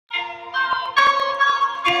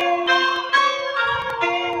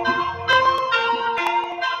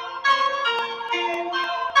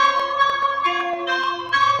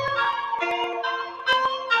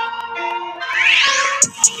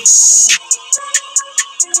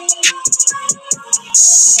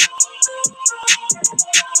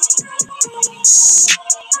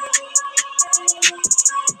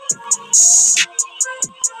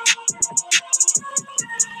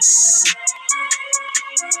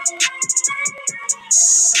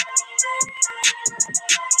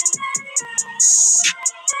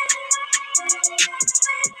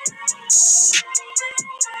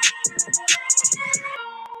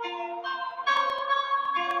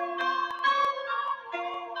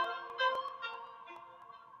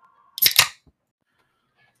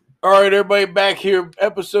All right, everybody, back here,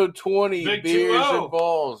 episode 20, Big Beers 2-0. and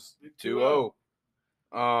Balls. Big 2-0.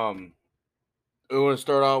 We want to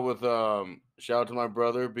start out with shout out to my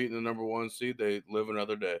brother beating the number 1 seed. They live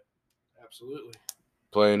another day. Absolutely.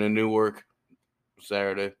 Playing in Newark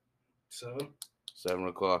Saturday, 7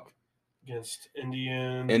 o'clock. Against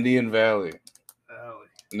Indian Valley. Valley.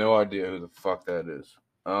 No idea who the fuck that is.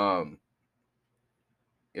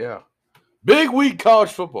 Yeah. Big week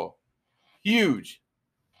college football. Huge.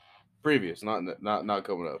 Previous, not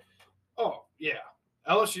coming up. Oh, yeah.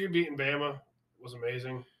 LSU beating Bama was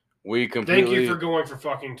amazing. We completely. Thank you for going for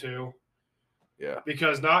fucking 2. Yeah.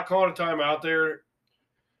 Because not calling a timeout there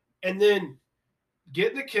and then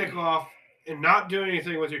getting the kickoff and not doing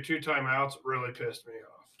anything with your 2 timeouts really pissed me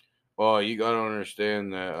off. Well, you got to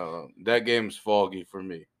understand that that game's foggy for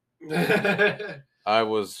me. I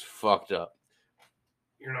was fucked up.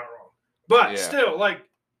 You're not wrong. But still, like,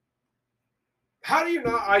 how do you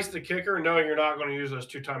not ice the kicker knowing you're not going to use those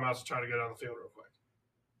 2 timeouts to try to get on the field real quick?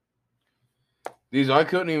 I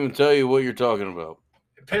couldn't even tell you what you're talking about.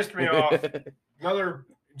 It pissed me off. Another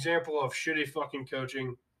example of shitty fucking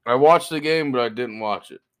coaching. I watched the game, but I didn't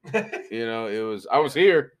watch it. I was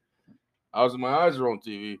here. My eyes were on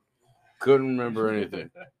TV. Couldn't remember anything.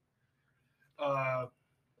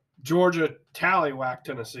 Georgia tallywhacked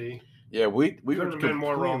Tennessee. Yeah, we were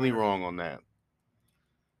completely wrong wrong on that.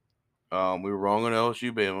 We were wrong on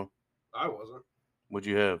LSU Bama. I wasn't. What'd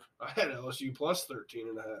you have? I had LSU plus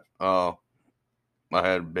 13.5. Oh, I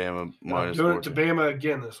had Bama minus 14. I'm doing it to Bama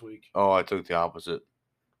again this week. Oh, I took the opposite.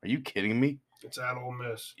 Are you kidding me? It's at Ole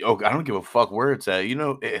Miss. Oh, I don't give a fuck where it's at.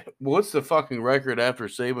 What's the fucking record after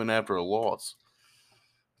Saban after a loss?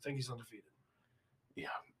 I think he's undefeated. Yeah.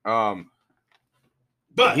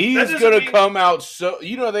 But he's going to come out so...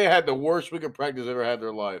 they had the worst week of practice they ever had in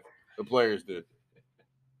their life. The players did.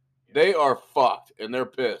 They are fucked, and they're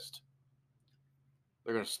pissed.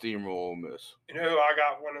 They're going to steamroll Ole Miss. You know who I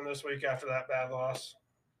got winning this week after that bad loss?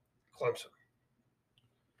 Clemson.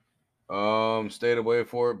 Stayed away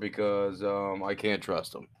for it because I can't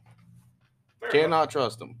trust them. Cannot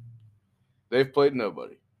trust them. They've played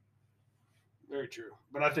nobody. Very true.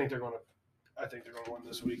 But I think they're going to win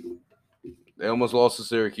this week. They almost lost to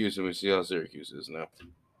Syracuse, and we see how Syracuse is now.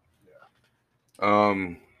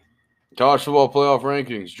 Yeah. College football playoff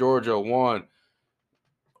rankings. Georgia 1.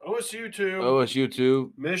 OSU 2. OSU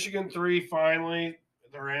 2. Michigan 3, finally.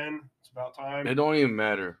 They're in. It's about time. It don't even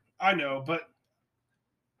matter. I know, but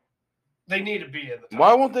they need to be in the top.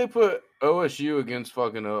 Why won't they put OSU against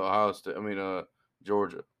fucking Ohio State?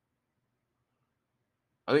 Georgia.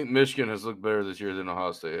 I think Michigan has looked better this year than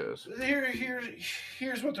Ohio State has.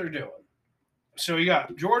 Here's what they're doing. So you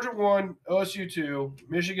got Georgia 1, OSU 2,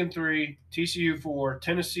 Michigan 3, TCU 4,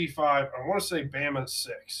 Tennessee 5. I want to say Bama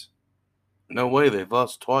 6. No way. They've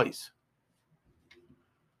lost twice.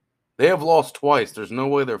 They have lost twice. There's no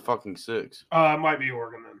way they're fucking 6. It might be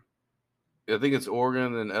Oregon then. I think it's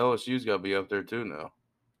Oregon, and LSU's got to be up there too now.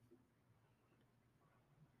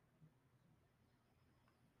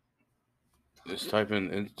 Just type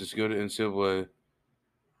in, just go to NCAA,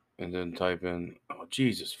 and then type in, oh,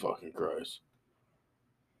 Jesus fucking Christ.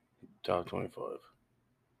 Top 25.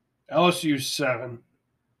 LSU 7.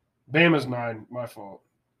 Bama's 9. My fault.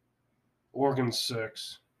 Oregon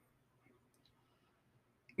 6.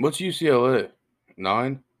 What's UCLA?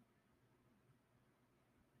 9?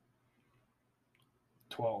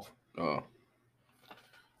 12. Oh.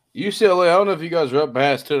 UCLA, I don't know if you guys are up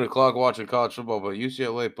past 10 o'clock watching college football, but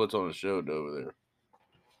UCLA puts on a show over there.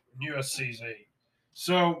 USC's 8.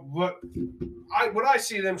 So what I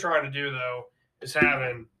see them trying to do, though, is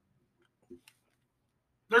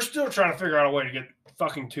they're still trying to figure out a way to get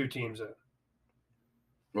fucking 2 teams in.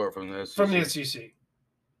 Or from the SEC? From the SEC.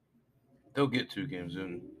 They'll get 2 games in.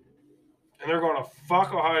 And they're going to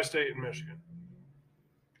fuck Ohio State and Michigan.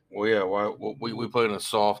 Well, yeah, we played in a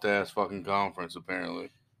soft-ass fucking conference,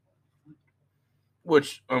 apparently.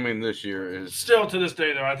 Which, this year is... Still, to this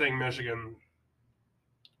day, though, I think Michigan's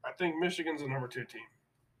the number 2 team.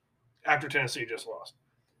 After Tennessee just lost.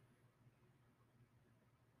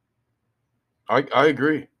 I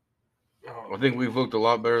agree. I think we've looked a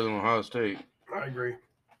lot better than Ohio State. I agree.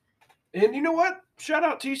 And you know what? Shout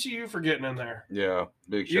out TCU for getting in there. Yeah,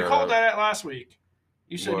 big shout You called out. that last week.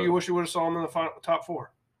 You said What? you wish you would have saw them in the top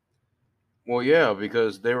 4. Well, yeah,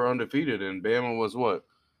 because they were undefeated, and Bama was what?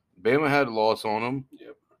 Bama had a loss on them.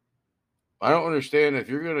 Yep. I don't understand if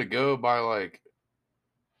you're gonna go by like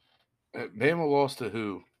Bama lost to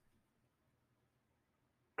who?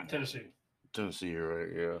 Tennessee. Tennessee, right?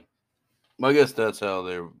 Yeah. I guess that's how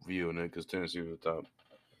they're viewing it because Tennessee was the top.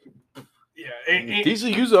 Yeah.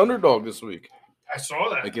 TCU's the underdog this week I saw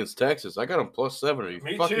that. against Texas. I got them +7. Are you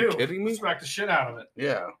Me fucking too. kidding me? Smack the shit out of it.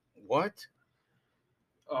 Yeah. What?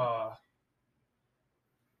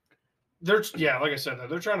 Like I said,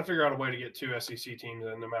 they're trying to figure out a way to get 2 SEC teams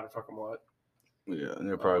in, no matter fucking what. Yeah,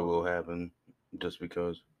 and it probably will happen just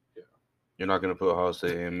because. Yeah. You're not gonna put Ohio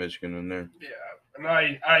State and Michigan in there. Yeah, and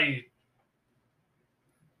I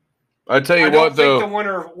tell you I don't what, though. think the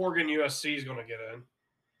winner of Oregon USC is going to get in.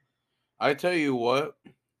 I tell you what.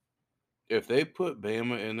 If they put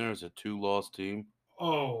Bama in there as a 2-loss team,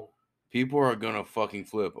 people are gonna fucking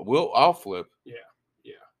flip. I'll flip. Yeah.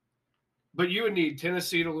 But you would need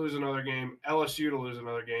Tennessee to lose another game, LSU to lose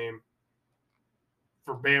another game,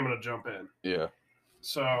 for Bama to jump in. Yeah.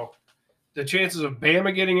 So the chances of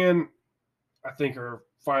Bama getting in, I think, are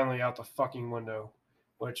finally out the fucking window.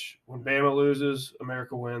 Which, when Bama loses,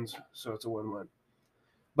 America wins, so it's a win-win.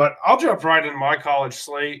 But I'll jump right into my college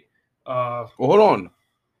slate. Well, hold on.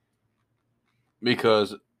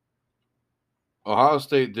 Because Ohio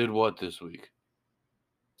State did what this week?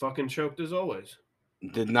 Fucking choked as always.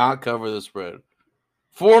 Did not cover the spread.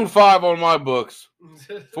 4-5 on my books.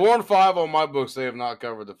 4-5 on my books. They have not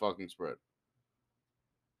covered the fucking spread.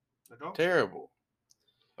 Terrible.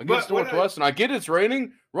 Against Northwestern. I get it's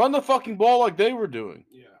raining. Run the fucking ball like they were doing.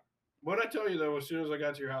 Yeah. What'd I tell you, though, as soon as I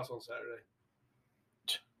got to your house on Saturday?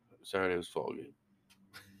 Saturday was foggy.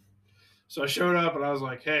 So I showed up and I was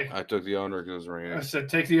like, hey. I took the under because it was raining. I said,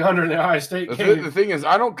 take the under in the Ohio State game. The thing is,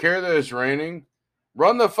 I don't care that it's raining.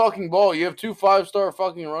 Run the fucking ball. You have 2 5-star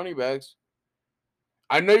fucking running backs.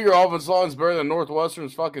 I know your offensive line's better than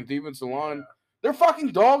Northwestern's fucking defensive line. Yeah. They're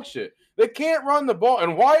fucking dog shit. They can't run the ball.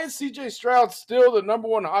 And why is C.J. Stroud still the number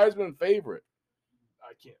 1 Heisman favorite?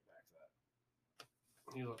 I can't back that.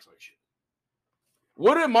 He looks like shit.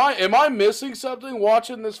 What am I missing something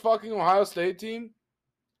watching this fucking Ohio State team?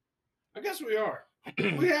 I guess we are.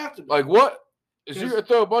 We have to be. Like, what? Is you gonna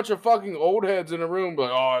throw a bunch of fucking old heads in a room like,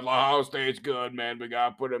 oh, Ohio State's good, man. We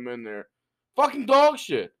gotta put them in there. Fucking dog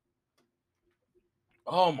shit.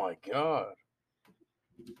 Oh my god.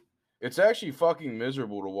 It's actually fucking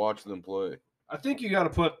miserable to watch them play. I think you gotta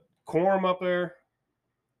put Corum up there.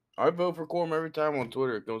 I vote for Corum every time on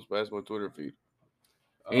Twitter. It comes past my Twitter feed.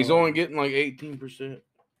 And he's only getting like 18%.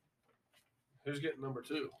 Who's getting number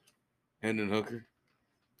 2? Hendon Hooker.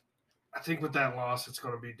 I think with that loss, it's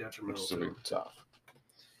going to be detrimental. It's going to be tough.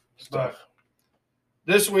 But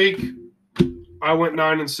this week, I went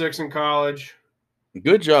 9-6 in college.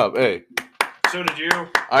 Good job. Hey. So did you.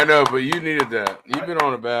 I know, but you needed that. You've been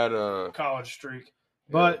on a bad college streak.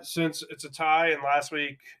 But since it's a tie, and last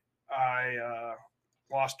week I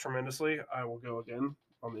lost tremendously, I will go again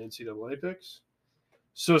on the NCAA picks.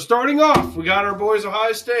 So starting off, we got our boys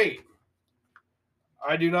Ohio State.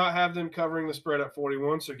 I do not have them covering the spread at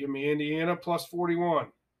 41, so give me Indiana plus 41.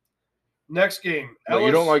 Next game. But you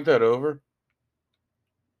don't like that over?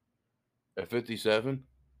 At 57?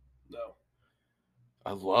 No.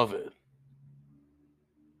 I love it.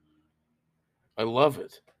 I love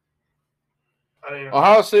it.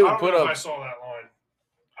 Ohio State would put up. I saw that line.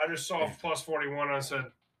 I just saw plus 41. And I said,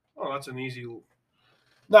 oh, that's an easy.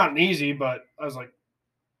 Not an easy, but I was like,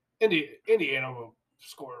 Indiana will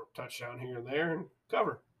score a touchdown here and there and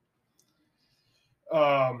cover.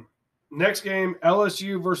 Next game,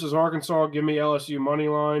 LSU versus Arkansas. Give me LSU money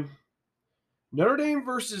line. Notre Dame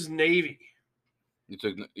versus Navy. You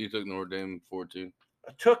took Notre Dame 14.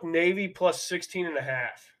 I took Navy plus 16.5.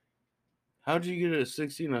 How'd you get it at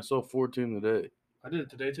 16? I saw 14 today. I did it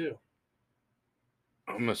today too.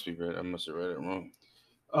 I must have read it wrong.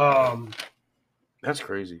 That's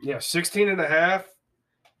crazy. Yeah, 16.5.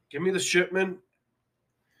 Give me the Shipman.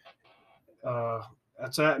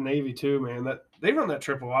 That's at Navy too, man. That they run that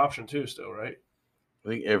triple option too, still, right? I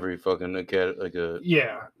think every fucking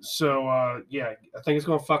Yeah. So I think it's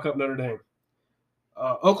gonna fuck up Notre Dame.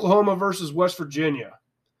 Oklahoma versus West Virginia.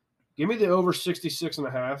 Give me the over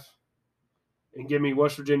 66.5, and give me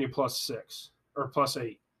West Virginia plus 6 or plus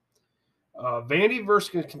 8. Vandy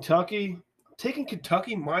versus Kentucky. I'm taking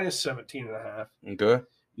Kentucky minus 17.5. Okay.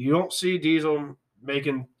 You don't see Diesel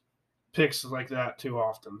making picks like that too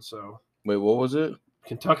often. So wait, what was it?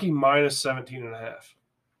 Kentucky minus 17.5.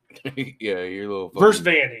 Yeah, you're a little fucking... Versus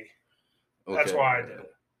Vandy. Okay. That's why I did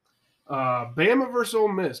it. Bama versus Ole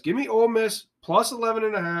Miss. Give me Ole Miss plus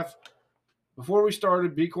 11.5. Before we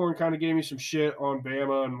started, Bcorn kind of gave me some shit on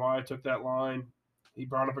Bama and why I took that line. He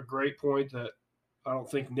brought up a great point that I don't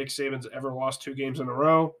think Nick Saban's ever lost 2 games in a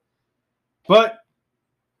row. But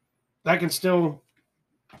that can still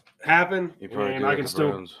happen, and I can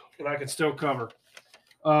still cover.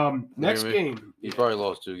 Next game. You probably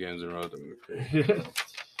lost 2 games in a row.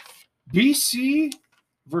 BC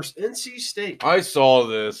versus NC State. I saw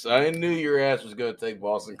this. I knew your ass was going to take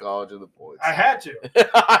Boston College in the points. I had to.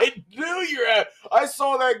 I knew your ass. I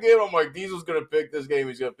saw that game. I'm like, Diesel's going to pick this game.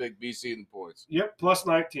 He's going to pick BC in the points. Yep, plus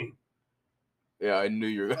 19. Yeah, I knew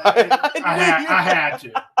you were. I had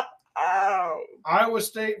to. Ow. Iowa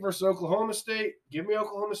State versus Oklahoma State. Give me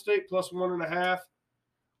Oklahoma State plus 1.5.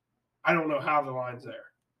 I don't know how the line's there.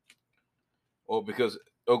 Well, because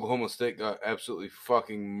Oklahoma State got absolutely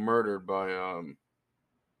fucking murdered by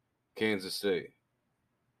Kansas State.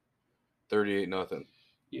 38-0.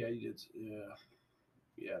 Yeah, you did.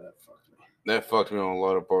 Yeah, that fucked me. That fucked me on a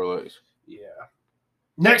lot of parlays. Yeah.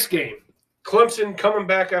 Next game. Clemson coming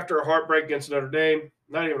back after a heartbreak against Notre Dame.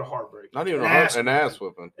 Not even a heartbreak. Not even an ass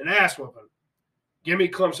whipping. An ass whipping. Give me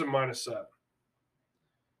Clemson minus 7.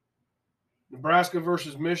 Nebraska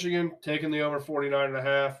versus Michigan, taking the over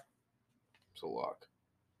 49.5. It's a lock.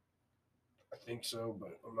 I think so,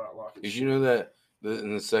 but I'm not locking. Did you know that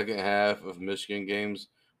in the second half of Michigan games,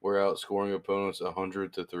 we're outscoring opponents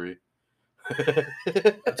 100-3?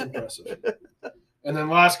 That's impressive. And then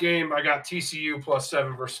last game, I got TCU plus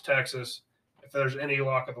 7 versus Texas. If there's any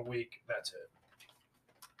lock of the week, that's it.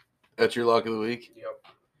 That's your lock of the week? Yep.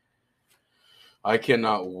 I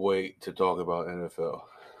cannot wait to talk about NFL.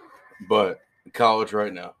 But college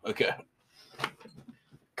right now. Okay.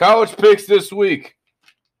 College picks this week.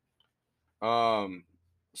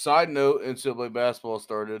 Side note, NCAA basketball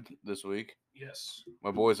started this week. Yes. My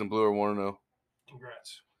boys in blue are 1-0.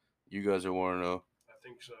 Congrats. You guys are 1-0. I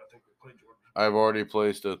think so. I think we played Georgia. I've already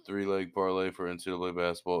placed a 3-leg parlay for NCAA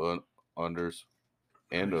basketball unders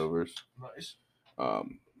and overs. Nice.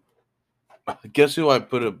 Guess who I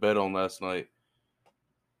put a bet on last night?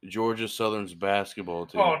 Georgia Southern's basketball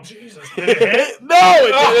team. Oh, Jesus. Did it hit? No,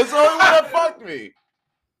 it didn't. It's the only one that fucked me.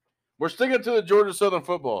 We're sticking to the Georgia Southern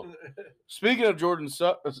football. Speaking of Georgia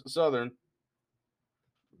Southern,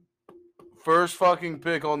 first fucking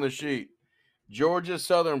pick on the sheet. Georgia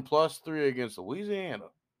Southern plus 3 against Louisiana.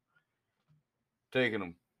 Taking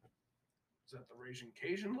them. Is that the Raging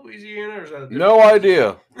Cajun Louisiana? Or is that No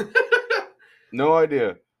idea. No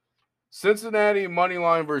idea. Cincinnati money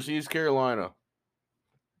line versus East Carolina.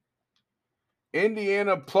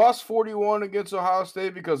 Indiana plus 41 against Ohio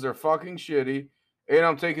State because they're fucking shitty. And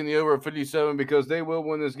I'm taking the over at 57 because they will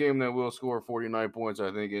win this game. They will score 49 points.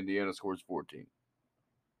 I think Indiana scores 14.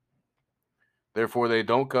 Therefore, they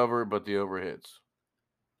don't cover, but the over hits.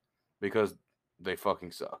 Because they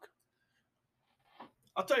fucking suck.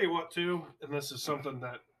 I'll tell you what, too, and this is something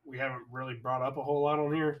that we haven't really brought up a whole lot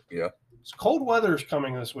on here. Yeah. It's cold weather's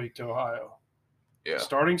coming this week to Ohio. Yeah.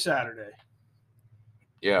 Starting Saturday.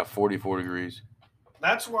 Yeah, 44 degrees.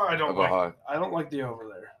 That's why I don't like the over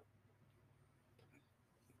there.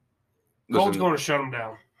 Cold's going to shut them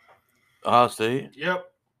down. Ohio State? Yep.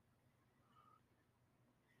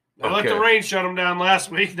 They let the rain shut them down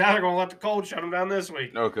last week. Now they're going to let the cold shut them down this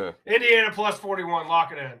week. Okay. Indiana plus 41.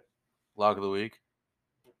 Lock it in. Lock of the week?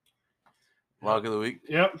 Lock of the week?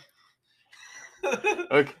 Yep.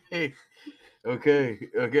 Okay,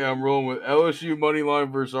 I'm rolling with LSU money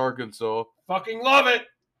line versus Arkansas. Fucking love it.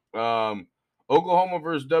 Oklahoma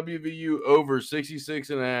versus WVU over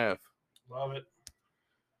 66.5. Love it.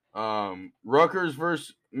 Rutgers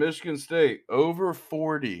versus Michigan State over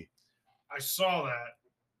 40. I saw that.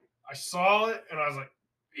 I saw it and I was like,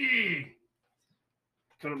 "Eee."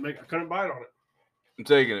 I couldn't bite on it. I'm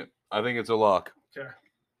taking it. I think it's a lock. Okay.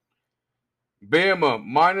 Bama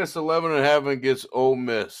minus 11.5 against Ole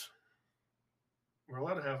Miss. We're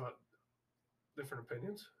allowed to have different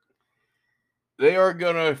opinions. They are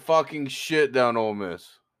gonna fucking shit down Ole Miss.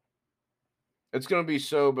 It's gonna be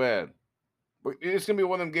so bad. It's gonna be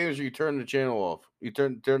one of them games where you turn the channel off. You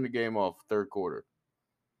turn the game off third quarter.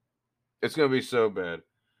 It's gonna be so bad.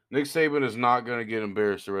 Nick Saban is not gonna get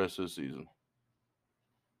embarrassed the rest of the season. I'm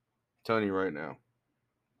telling you right now.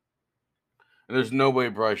 And there's no way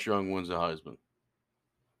Bryce Young wins the Heisman.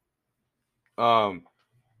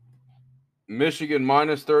 Michigan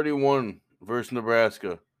minus 31 versus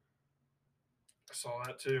Nebraska. I saw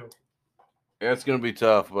that too. Yeah, it's gonna be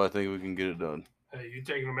tough, but I think we can get it done. Hey, you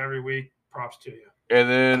taking them every week. Props to you. And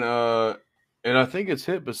then And I think it's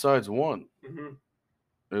hit besides one.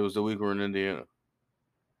 Mm-hmm. It was the week we're in Indiana.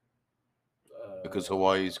 Because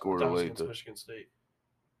Hawaii scored a late. Michigan State.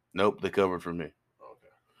 Nope, they covered for me. Okay.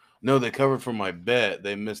 No, they covered for my bet.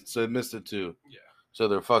 They missed it too. Yeah. So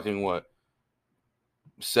they're fucking what?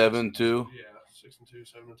 7-2? Yeah,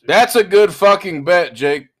 6-2, 7-2. That's a good fucking bet,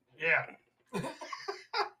 Jake. Yeah.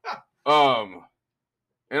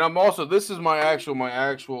 And I'm also, this is my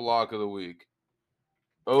actual lock of the week.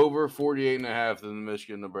 Over 48.5 in the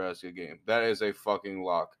Michigan-Nebraska game. That is a fucking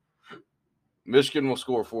lock. Michigan will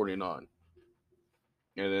score 49.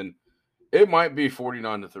 And then it might be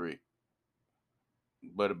 49-3.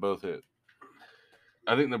 But it both hit.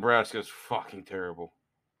 I think Nebraska's fucking terrible.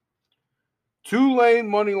 Tulane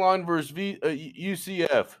money line versus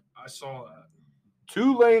UCF. I saw that.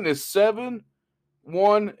 Tulane is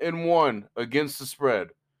 7-1-1 against the spread.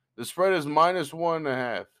 The spread is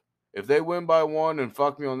 -1.5. If they win by 1 and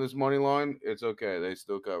fuck me on this money line, it's okay. They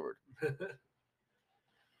still covered.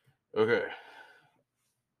 Okay.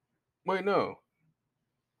 Wait, no.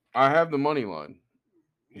 I have the money line.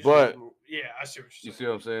 But yeah, I see what you you're see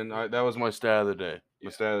what I'm saying? That was my stat of the day.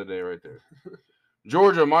 My stat of the day right there.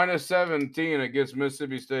 Georgia -17 against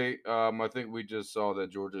Mississippi State. I think we just saw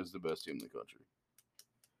that Georgia is the best team in the country.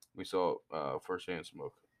 We saw firsthand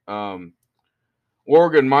smoke. Oregon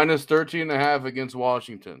 -13.5 against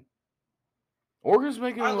Washington. Oregon's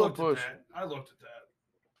making a little push. I looked at that.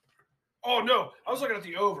 Oh no, I was looking at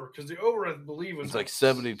the over because the over I believe was it's like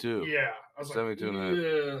 72. Yeah, I was 72 like, and a half.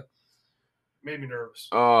 yeah, made me nervous.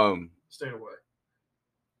 Stayed away.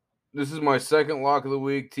 This is my second lock of the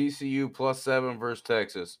week. TCU +7 versus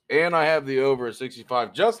Texas, and I have the over at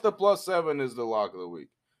 65. Just the +7 is the lock of the week,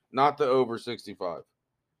 not the over 65.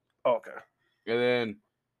 Okay. And then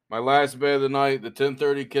my last bet of the night, the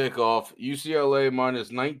 10:30 kickoff, UCLA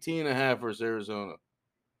 -19.5 versus Arizona.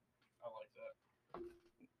 I like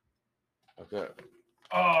that. Okay.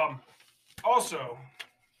 Also,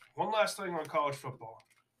 one last thing on college football.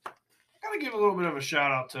 Gotta give a little bit of a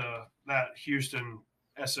shout out to that Houston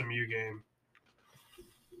SMU game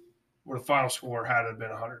where the final score had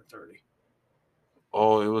been 130.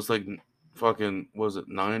 Oh, it was like fucking, was it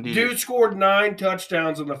 90? Dude scored 9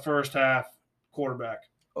 touchdowns in the first half, quarterback.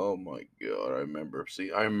 Oh my god, I remember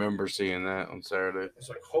seeing that on Saturday. It's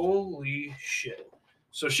like, holy shit.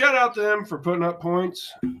 So shout out to them for putting up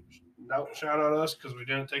points. Don't shout out us because we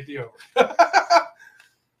didn't take the over.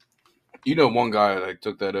 You know, one guy that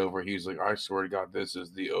took that over, he's like, I swear to God, this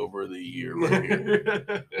is the over of the year right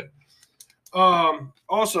here.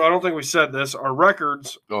 Also, I don't think we said this. Our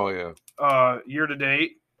records. Oh, yeah. Year to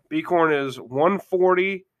date, Bcorn is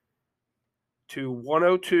 140 to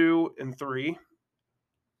 102 and 3.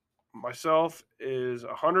 Myself is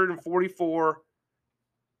 144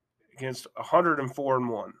 against 104 and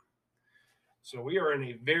 1. So we are in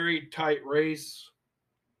a very tight race.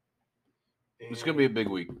 It's going to be a big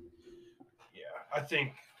week. Yeah, I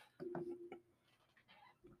think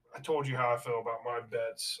I told you how I feel about my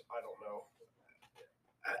bets. I don't know.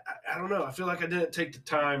 I don't know. I feel like I didn't take the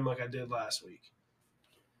time like I did last week.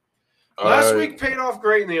 Last week paid off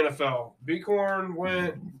great in the NFL. Bcorn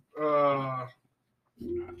went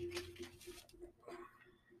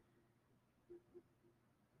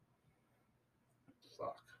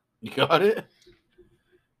You got it?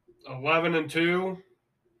 11-2,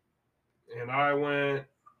 and I went.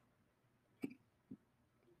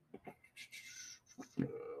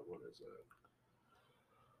 What is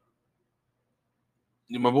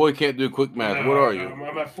that? My boy can't do quick math. No, what are you?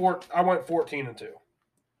 I'm at 4. I went 14-2.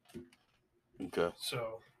 Okay.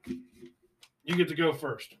 So you get to go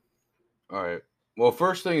first. All right. Well,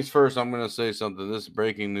 first things first, I'm going to say something. This is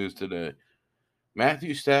breaking news today.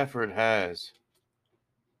 Matthew Stafford has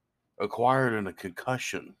acquired a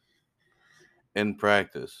concussion in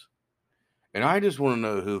practice. And I just want to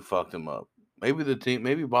know who fucked him up. Maybe the team,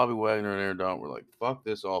 maybe Bobby Wagner and Aaron Donald were like, fuck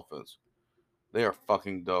this offense. They are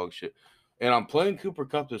fucking dog shit. And I'm playing Cooper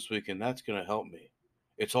Kupp this week, and that's going to help me.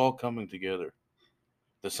 It's all coming together.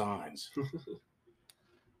 The signs.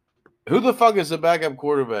 Who the fuck is the backup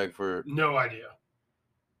quarterback for? No idea.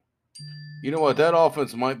 You know what? That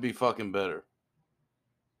offense might be fucking better.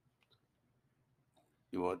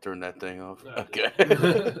 You want to turn that thing off? No, okay.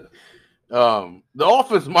 The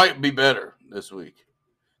offense might be better this week.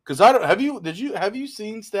 Because have you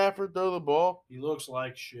seen Stafford throw the ball? He looks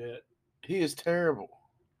like shit. He is terrible.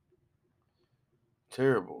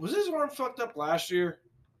 Terrible. Was his arm fucked up last year?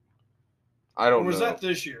 I don't know. Or was that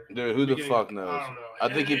this year? Dude, who the fuck knows? I don't know.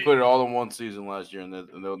 I think he put it all in one season last year, and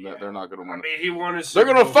they're not going to win. I mean, he won his. They're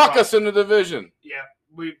going to fuck us in the division. Yeah,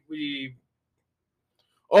 we.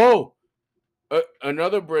 Oh,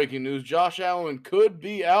 Another breaking news: Josh Allen could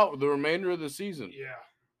be out the remainder of the season. Yeah,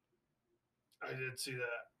 I did see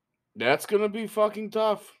that. That's gonna be fucking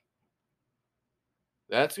tough.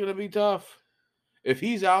 That's gonna be tough. If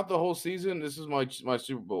he's out the whole season, this is my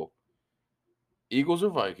Super Bowl. Eagles or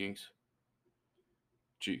Vikings?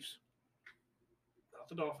 Chiefs. Not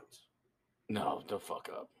the Dolphins. No, the fuck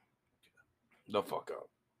up. The fuck up.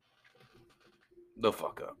 The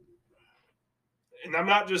fuck up. And I'm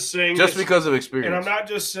not just saying Just this, because of experience. and I'm not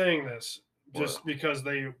just saying this just because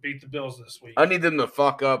they beat the Bills this week. I need them to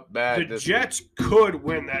fuck up bad. The Jets could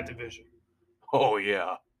win that division. Oh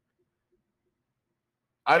yeah.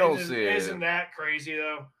 I don't see it. Isn't that crazy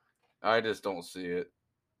though? I just don't see it.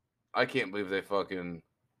 I can't believe they fucking.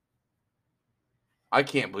 I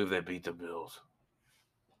can't believe they beat the Bills.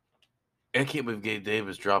 I can't believe Gabe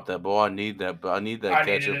Davis dropped that ball. I need that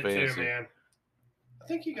catch in fantasy. Too, man. I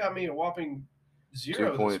think he got me a whopping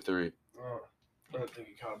 0. 2.3. Oh, I don't think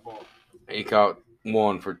he caught a ball. He caught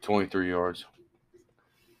one for 23 yards.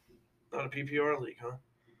 Not a PPR league, huh?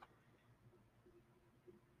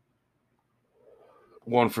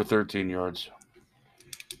 One for 13 yards.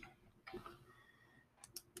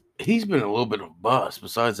 He's been a little bit of a bust.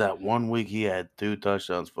 Besides that 1 week, he had 2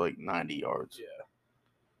 touchdowns for like 90 yards. Yeah.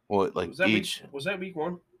 Well, like was that week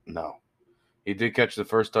 1? No. He did catch the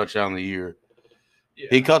first touchdown of the year. Yeah.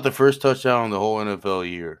 He caught the first touchdown in the whole NFL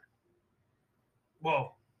year.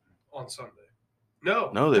 Well, on Sunday.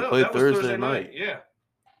 No, they played Thursday night. Yeah.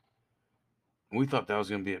 We thought that was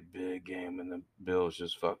going to be a big game, and the Bills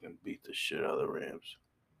just fucking beat the shit out of the Rams.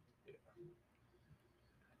 Yeah.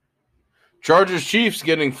 Chargers Chiefs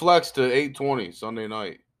getting flexed to 8:20 Sunday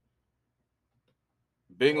night.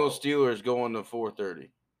 Bengals Steelers going to 4:30.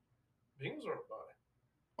 Bengals are on a bye.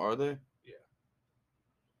 Are they? Yeah.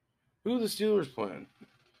 Who are the Steelers playing?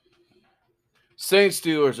 Saints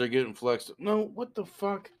Steelers are getting flexed. No, what the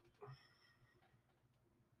fuck?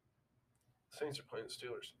 Saints are playing the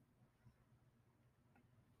Steelers.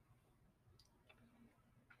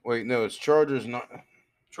 Wait, no, it's Chargers, not.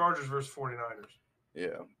 Chargers versus 49ers.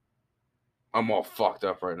 Yeah. I'm all fucked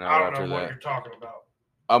up right now I don't after know what that. you're talking about.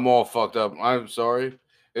 I'm all fucked up. I'm sorry.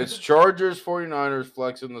 It's Chargers 49ers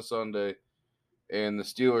flexing the Sunday, and the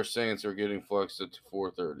Steelers Saints are getting flexed at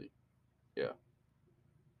 4:30. Yeah.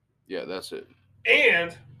 Yeah, that's it.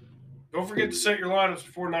 And don't forget to set your lineups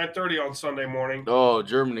before 9:30 on Sunday morning. Oh,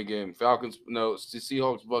 Germany game. Falcons. No, it's the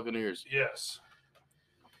Seahawks Buccaneers. Yes.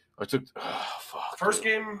 I took. Oh, fuck. First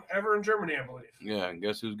game ever in Germany, I believe. Yeah, and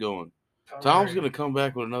guess who's going? Tom's going to come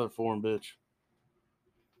back with another foreign bitch.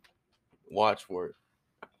 Watch for it.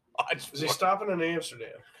 Is he stopping in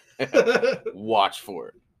Amsterdam? Watch for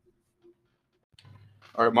it.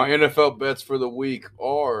 All right, my NFL bets for the week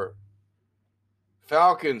are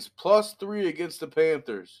Falcons +3 against the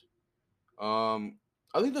Panthers. I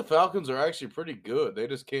think the Falcons are actually pretty good. They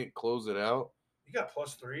just can't close it out. You got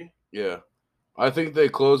 +3? Yeah. I think they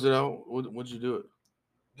close it out. What'd you do it?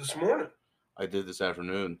 This morning. I did this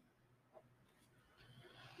afternoon.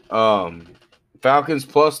 Falcons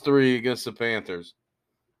 +3 against the Panthers.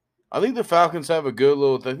 I think the Falcons have a good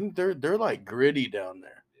little. I think they're like gritty down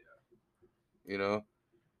there. Yeah. You know,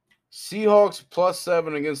 Seahawks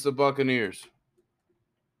 +7 against the Buccaneers.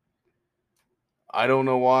 I don't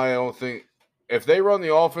know why. I don't think if they run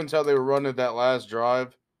the offense how they were running that last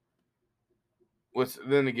drive.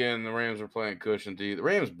 Then again, the Rams were playing cushion D. The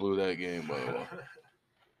Rams blew that game, by the way.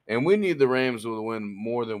 And we need the Rams to win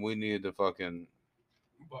more than we needed the fucking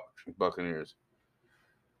Buccaneers.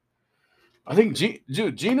 I think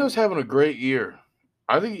Geno's having a great year.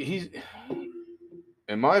 I think he's,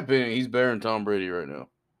 in my opinion, he's better than Tom Brady right now.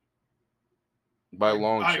 By a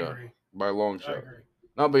long shot. Agree. By a long shot.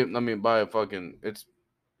 I agree. By a fucking it's.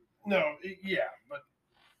 No, yeah, but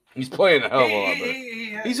he's playing a hell of a lot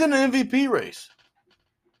better. He's in the MVP race.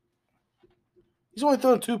 He's only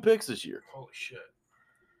thrown 2 picks this year. Holy shit!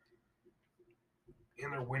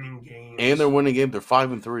 And they're winning games. They're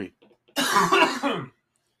 5-3.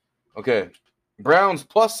 Okay, Browns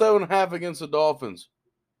 +7.5 against the Dolphins.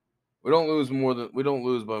 We don't lose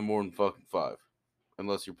by more than fucking 5,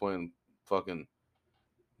 unless you're playing fucking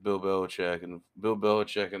Bill Belichick and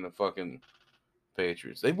the fucking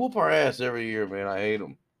Patriots. They whoop our ass every year, man. I hate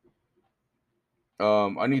them.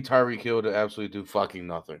 I need Tyreek Hill to absolutely do fucking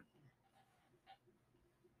nothing,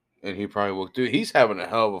 and he probably will. Dude, he's having a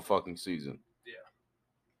hell of a fucking season. Yeah,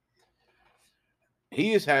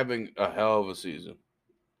 he is having a hell of a season.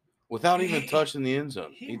 Without even touching the end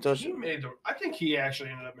zone. I think he actually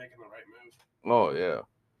ended up making the right move. Oh, yeah.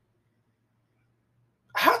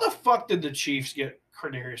 How the fuck did the Chiefs get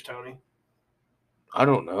Kadarius Toney? I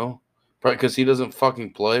don't know. Probably because he doesn't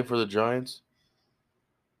fucking play for the Giants.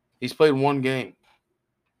 He's played one game.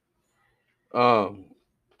 Browns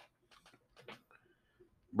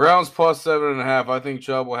plus 7.5. I think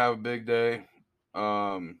Chubb will have a big day.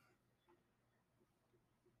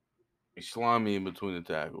 He's slimy in between the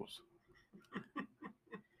tackles.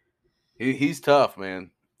 He's tough,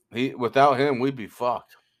 man. Without him, we'd be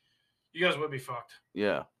fucked. You guys would be fucked.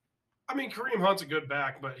 Yeah. I mean, Kareem Hunt's a good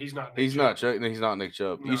back, but he's not Nick He's Chubb. not Nick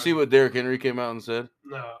Chubb. No, you see what Derrick Henry came out and said?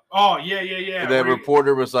 No. Oh, yeah. That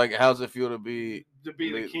reporter was like, how's it feel to be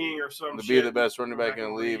the king or something? To be the best running back in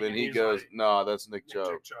the league, and he goes, like, "No, that's Nick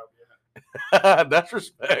Chubb." Nick Chubb, yeah. That's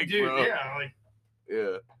respect, dude. Bro.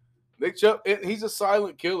 Yeah. Nick Chubb, he's a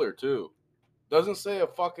silent killer too. Doesn't say a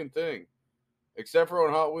fucking thing, except for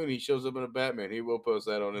on Halloween. He shows up in a Batman. He will post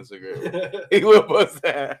that on Instagram. He will post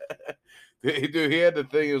that. Dude, he had the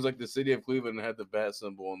thing. It was like the city of Cleveland and had the bat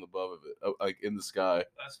symbol on the above of it, like in the sky.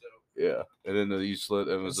 That's dope. Yeah, and then you slit.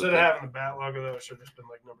 Instead of having the bat logo, though, it should have just been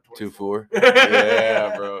like number 24.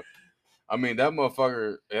 Yeah, bro. I mean, that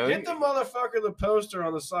motherfucker. Get the motherfucker the poster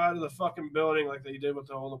on the side of the fucking building like they did with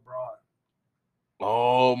the old LeBron.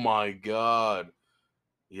 Oh my god.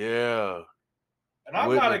 Yeah. And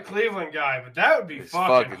I'm not a Cleveland guy, but that would be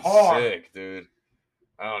fucking hard. Sick, dude.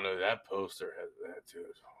 I don't know. That poster has that too. Oh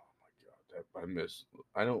my god.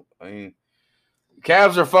 I mean,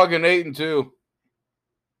 Cavs are fucking 8-2.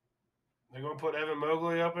 They're gonna put Evan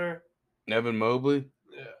Mobley up there. Evan Mobley?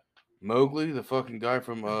 Yeah. Mowgli, the fucking guy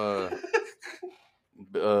from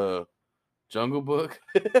Jungle Book.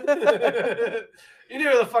 You knew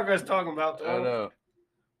who the fuck I was talking about, though. I know.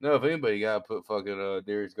 No, if anybody, you gotta put fucking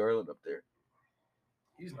Darius Garland up there.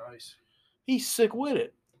 He's nice. He's sick with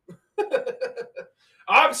it.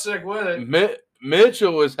 I'm sick with it.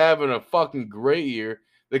 Mitchell is having a fucking great year.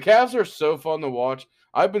 The Cavs are so fun to watch.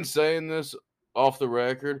 I've been saying this off the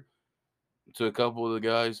record to a couple of the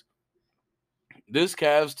guys. This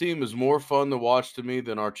Cavs team is more fun to watch to me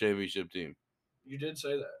than our championship team. You did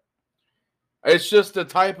say that. It's just the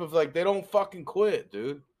type of, like, they don't fucking quit,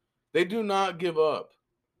 dude. They do not give up.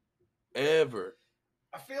 Ever.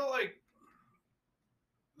 I feel like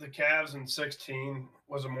the Cavs in 16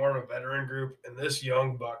 was a more of a veteran group, and this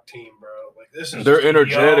young buck team, bro. Like, this is they're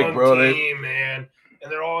energetic, young bro. Team, man.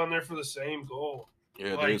 And they're all in there for the same goal.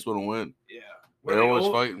 Yeah, they just want to win. Yeah. They're always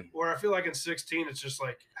fighting. Where I feel like in 16, it's just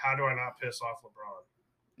like, how do I not piss off LeBron?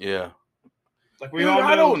 Yeah. Like we all know,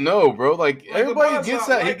 I don't know, bro. Like everybody LeBron's gets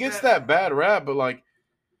that. Like he gets that bad rap, but like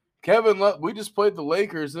Kevin, we just played the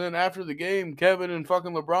Lakers, and then after the game, Kevin and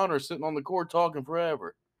fucking LeBron are sitting on the court talking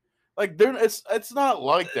forever. Like it's not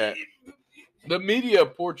like that. The media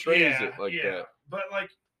portrays it like that. But like,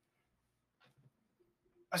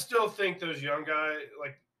 I still think those young guys,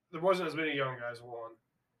 like there wasn't as many young guys. One.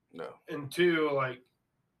 No. And two, like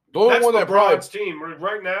that's LeBron's team.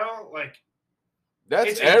 Right now, like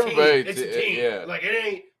that's everybody. It's a team. Yeah. Like it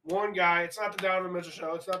ain't one guy. It's not the Donovan Mitchell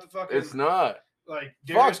show. It's not the fucking. It's not. Like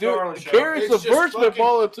Darius Garland show. Carries the first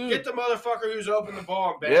baller too. Get the motherfucker who's open the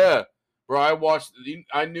ball. And yeah, bro.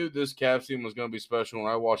 I knew this Cavs team was going to be special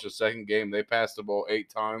when I watched the second game. They passed the ball 8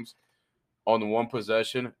 times on the one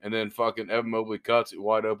possession, and then fucking Evan Mobley cuts it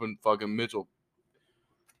wide open. Fucking Mitchell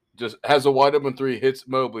just has a wide open 3, hits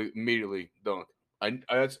Mobley immediately, dunk. I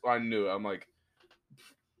knew. I'm like,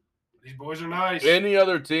 these boys are nice. Any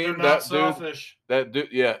other team, they're not selfish. That dude,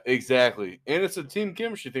 yeah, exactly. And it's a team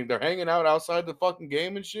chemistry thing. They're hanging out outside the fucking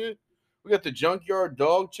game and shit. We got the junkyard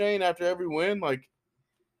dog chain after every win. Like,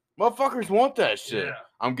 motherfuckers want that shit. Yeah.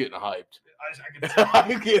 I'm getting hyped.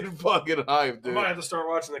 I'm getting fucking hyped, dude. I might have to start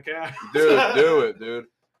watching the Cavs. Dude, do it, dude.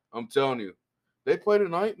 I'm telling you. They play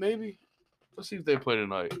tonight, maybe? Let's see if they play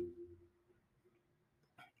tonight.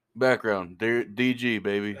 Background. DG,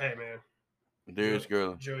 baby. Hey, man. Darius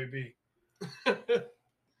Garland. Joey B. That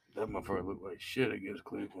motherfucker look like shit against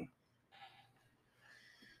Cleveland.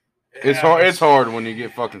 Yeah, it's hard when you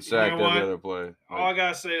get fucking sacked every other play. Like, all I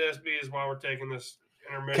gotta say to SB is while we're taking this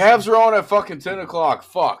intermission. Cavs are on at fucking 10 o'clock.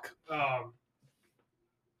 Fuck.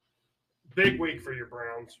 Big week for your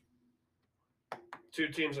Browns. 2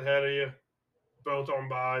 teams ahead of you. Both on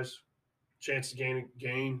buys. Chance to gain a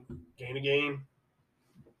game.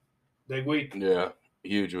 Big week. Yeah,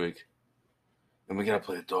 huge week. And we gotta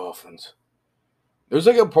play the Dolphins. There's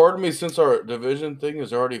like a part of me since our division thing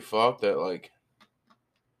is already fucked that like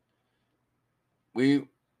I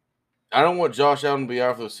don't want Josh Allen to be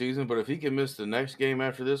out for the season, but if he can miss the next game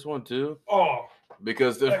after this one too. Oh.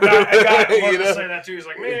 Because I got to say that too. He's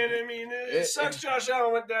like, man, I mean, it sucks Josh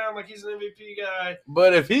Allen went down like he's an MVP guy.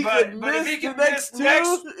 But if he can miss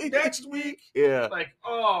next week, yeah. Like,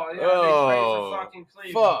 for fucking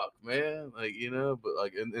Cleveland. Fuck, man. Like, but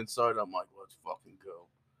like inside I'm like, let's fucking go.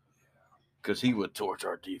 because he would torch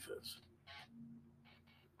our defense.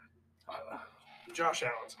 Josh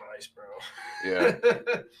Allen's nice, bro. Yeah.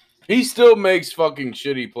 He still makes fucking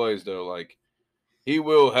shitty plays, though. Like, he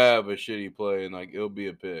will have a shitty play, and, like, it'll be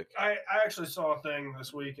a pick. I actually saw a thing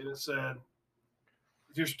this week, and it said,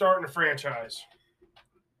 if you're starting a franchise,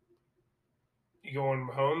 you going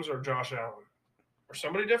Mahomes or Josh Allen? Or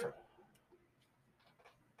somebody different?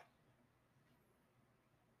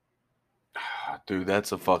 Dude,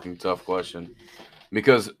 that's a fucking tough question.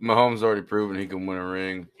 Because Mahomes already proven he can win a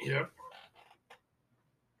ring. Yep.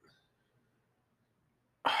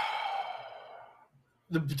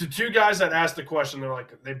 The two guys that asked the question, they're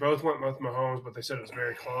like, they both went with Mahomes, but they said it was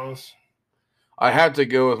very close. I had to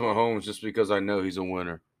go with Mahomes just because I know he's a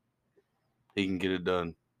winner. He can get it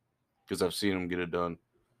done. Because I've seen him get it done.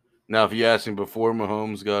 Now, if you asked me before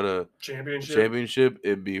Mahomes got a championship,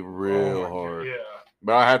 it'd be real hard. Yeah.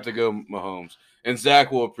 But I have to go Mahomes. And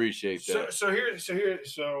Zach will appreciate that.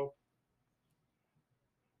 So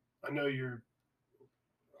I know you're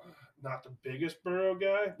not the biggest Burrow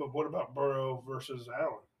guy, but what about Burrow versus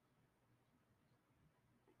Allen?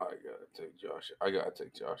 I gotta take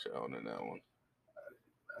Josh Allen in that one.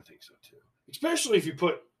 I think so too. Especially if you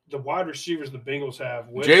put the wide receivers the Bengals have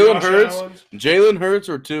with Jalen Hurts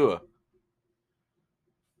or Tua.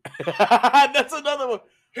 That's another one.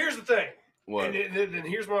 Here's the thing. What? And then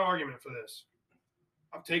here's my argument for this.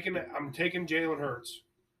 I'm taking Jalen Hurts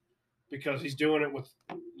because he's doing it with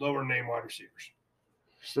lower name wide receivers.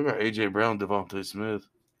 Still got AJ Brown, Devontae Smith.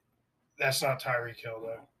 That's not Tyreek Hill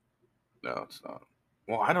though. No, it's not.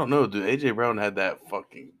 Well, I don't know, dude. AJ Brown had that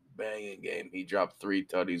fucking banging game. He dropped 3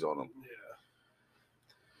 tutties on him.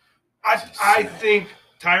 Yeah. I think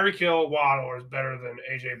Tyreek Hill, Waddle is better than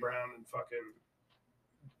AJ Brown and fucking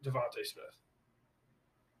Devontae Smith.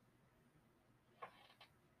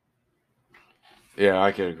 Yeah,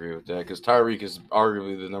 I can agree with that because Tyreek is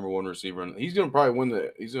arguably the number 1 receiver, and he's gonna probably win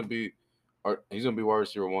he's gonna be wide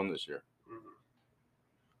receiver 1 this year. Mm-hmm.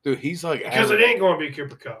 Dude, he's like because it ain't gonna be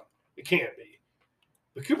Cooper Kupp. It can't be.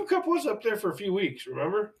 But Cooper Kupp was up there for a few weeks.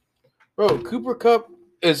 Remember, bro? Cooper Kupp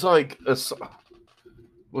is like let's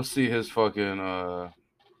see his fucking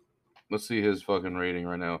rating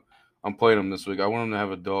right now. I'm playing him this week. I want him to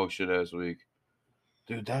have a dog shit ass week,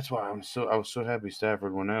 dude. That's why I was so happy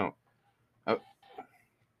Stafford went out.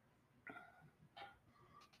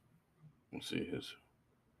 Let's see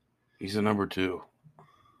he's a number 2.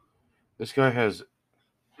 This guy has.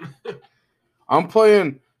 I'm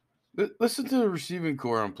playing. Listen to the receiving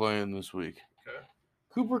core I'm playing this week. Okay.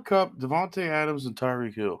 Cooper Kupp, Devontae Adams, and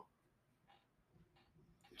Tyreek Hill.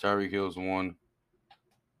 Tyreek Hill's 1.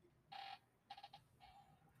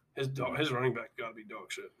 His running back got to be dog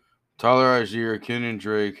shit. Tyler Algier, Kenyon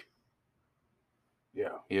Drake.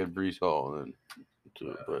 Yeah, he had Breece Hall then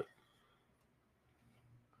too, but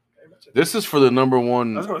this is for the number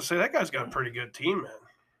 1. I was going to say that guy's got a pretty good team, man.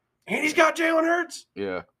 And he's got Jalen Hurts.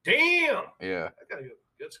 Yeah. Damn. Yeah. That got a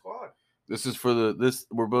good squad. This is for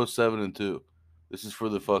we're both 7-2. This is for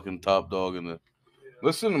the fucking top dog in the. Yeah.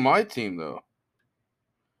 Listen to my team though.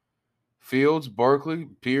 Fields, Barkley,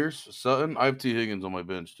 Pierce, Sutton. I have T. Higgins on my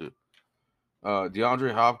bench too.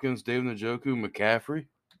 DeAndre Hopkins, David Njoku, McCaffrey.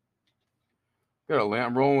 Got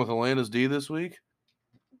I'm rolling with Atlanta's D this week.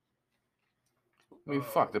 I mean,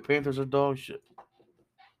 fuck, the Panthers are dog shit.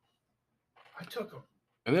 I took them.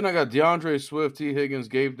 And then I got DeAndre Swift, T. Higgins,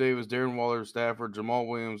 Gabe Davis, Darren Waller, Stafford, Jamal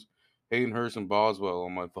Williams, Hayden Hurst, and Boswell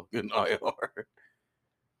on my fucking IR.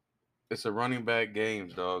 It's a running back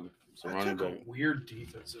games, dog. It's a running back. A weird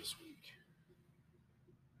defense this week.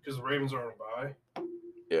 Because the Ravens are on a bye.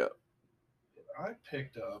 Yeah. I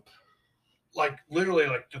picked up, literally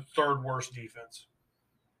the 3rd worst defense.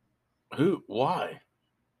 Who? Why?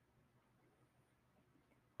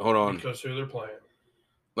 Hold on. Because who they're playing.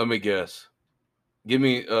 Let me guess. Give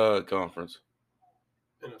me conference.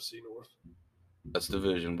 NFC North. That's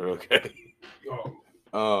division, but okay.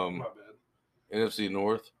 Oh, my bad. NFC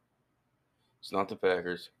North. It's not the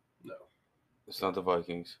Packers. No. It's not the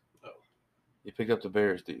Vikings. No. You picked up the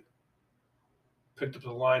Bears, dude. Picked up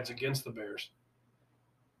the Lions against the Bears.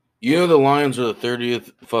 You know the Lions are the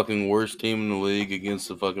 30th fucking worst team in the league against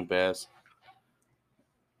the fucking pass?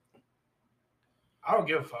 I don't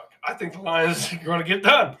give a fuck. I think the Lions are going to get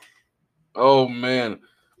done. Oh, man.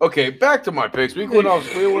 Okay, back to my picks. We went off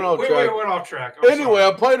track. Anyway,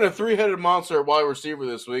 I'm playing a 3-headed monster at wide receiver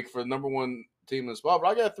this week for the number 1 team in the spot, but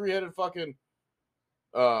I got a 3-headed fucking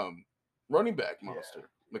running back monster.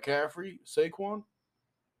 Yeah. McCaffrey, Saquon.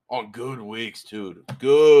 On good weeks, too.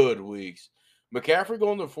 Good weeks. McCaffrey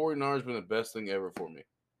going to the 49ers has been the best thing ever for me.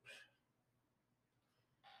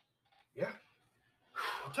 Yeah.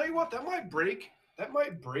 I'll tell you what, that might break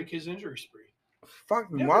his injury spree.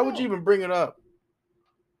 Fuck, Never why would know. you even bring it up?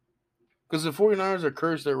 Because the 49ers are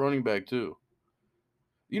cursed at running back, too.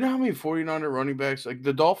 You know how many 49er running backs? Like,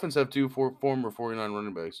 the Dolphins have two former 49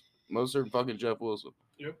 running backs. Most are fucking Jeff Wilson.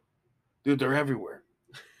 Yep. Dude, they're everywhere.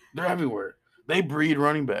 They're everywhere. They breed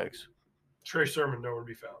running backs. Trey Sermon nowhere to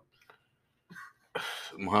be found.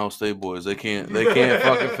 Ohio State boys, they can't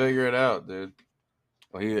fucking figure it out, dude.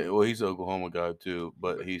 Well, he's an Oklahoma guy too,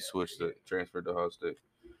 but he switched it, transferred to Ohio State.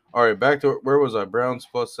 All right, back to where was I? Browns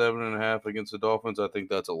plus 7.5 against the Dolphins. I think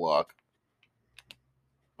that's a lock.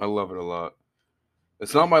 I love it a lot.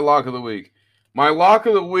 It's not my lock of the week. My lock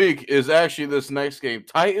of the week is actually this next game: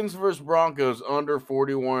 Titans versus Broncos under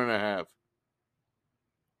 41.5.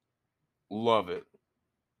 Love it.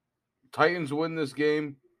 Titans win this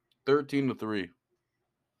game 13-3.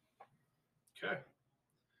 Okay.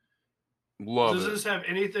 Love Does it. this have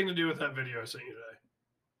anything to do with that video I sent you today?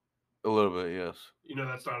 A little bit, yes. You know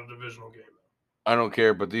that's not a divisional game. I don't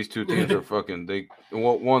care, but these two teams are fucking.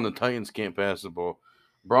 One, the Titans can't pass the ball.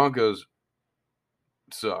 Broncos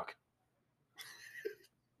suck.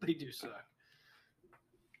 They do suck.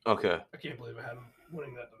 Okay. I can't believe I had them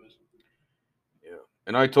winning that division. Yeah.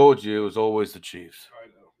 And I told you it was always the Chiefs. I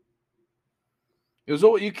know. It was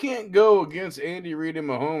you can't go against Andy Reid and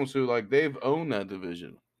Mahomes, who they've owned that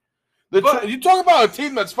division. You talk about a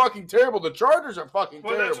team that's fucking terrible. The Chargers are fucking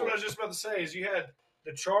terrible. That's what I was just about to say. Is you had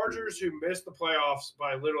the Chargers who missed the playoffs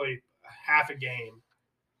by literally half a game.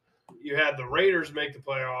 You had the Raiders make the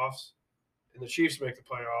playoffs, and the Chiefs make the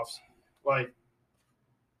playoffs.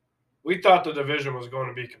 We thought the division was going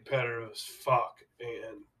to be competitive as fuck,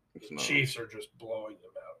 and the Chiefs are just blowing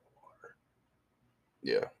them out of the water.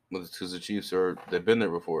 Yeah, because the Chiefs they've been there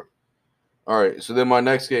before. All right, so then my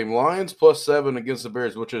next game, Lions plus 7 against the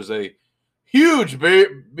Bears, which is a huge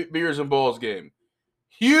beers and balls game.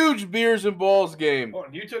 Huge beers and balls game. Oh,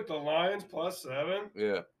 and you took the Lions plus 7?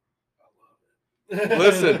 Yeah. I love it.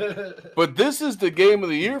 Listen, but this is the game of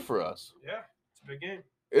the year for us. Yeah, it's a big game.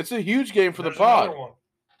 It's a huge game for There's the pod. another one.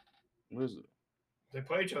 What is it? They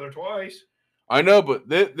play each other twice. I know, but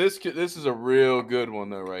this is a real good one,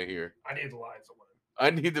 though, right here. I need the Lions to win. I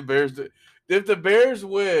need the Bears to. If the Bears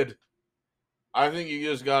win, I think you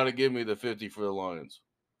just got to give me the 50 for the Lions.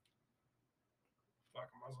 Fuck,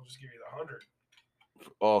 I might as well just give you the 100.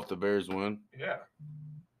 Oh, if the Bears win? Yeah.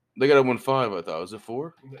 They got to win 5, I thought. Was it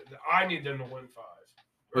 4? I need them to win 5.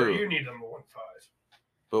 Or you need them to win 5.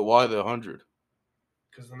 But why the 100?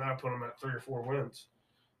 Because then I put them at 3 or 4 wins.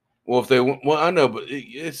 Well, if they win, I know, but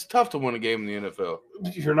it's tough to win a game in the NFL.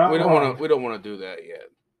 You're not. We don't want to do that yet,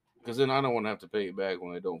 because then I don't want to have to pay it back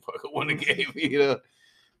when they don't fucking win a game.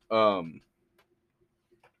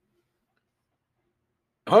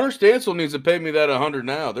 Hunter Stansel needs to pay me that 100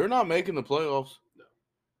 now. They're not making the playoffs. No,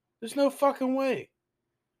 there's no fucking way.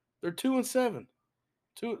 They're 2-7.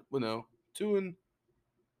 2-6.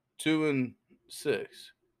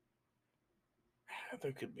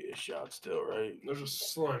 There could be a shot still, right? There's a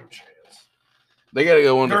slim chance. They got to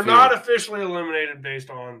go undefeated. They're not officially eliminated based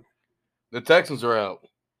on. The Texans are out.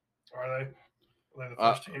 Are they? Are they the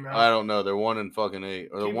first team out? I don't know. They're 1-8,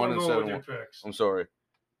 or they're 1-7. With your picks. I'm sorry.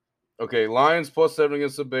 Okay, Lions plus 7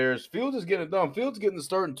 against the Bears. Fields is getting it done. Fields is getting the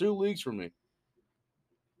start in 2 leagues for me.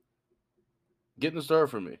 Getting the start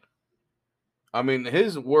for me. I mean,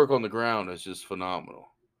 his work on the ground is just phenomenal.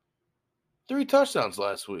 3 touchdowns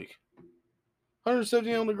last week.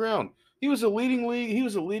 170 on the ground. He was a leading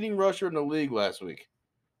rusher in the league last week.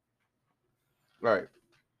 All right.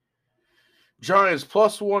 Giants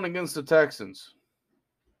plus 1 against the Texans.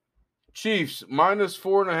 Chiefs minus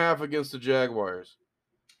 4.5 against the Jaguars.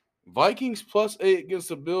 Vikings plus 8 against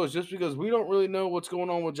the Bills, just because we don't really know what's going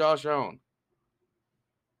on with Josh Allen.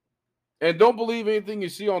 And don't believe anything you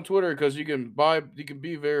see on Twitter, because you can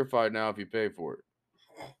be verified now if you pay for it.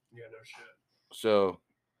 Yeah, no shit. So,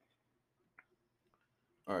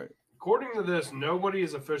 all right. According to this, nobody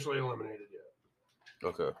is officially eliminated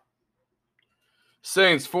yet. Okay.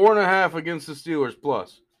 Saints 4.5 against the Steelers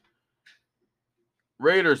plus.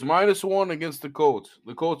 Raiders minus 1 against the Colts.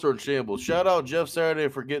 The Colts are in shambles. Shout out Jeff Saturday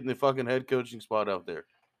for getting the fucking head coaching spot out there.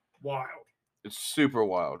 Wild. It's super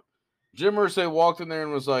wild. Jim Irsay walked in there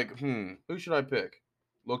and was like, who should I pick?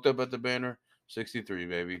 Looked up at the banner. 63,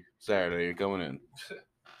 baby. Saturday, you're coming in.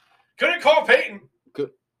 Couldn't call Peyton.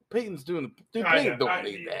 Peyton's doing the... Dude, Peyton don't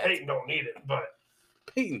need that. Peyton don't need it, but...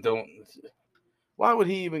 Peyton don't... Why would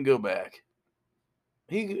he even go back?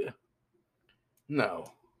 No.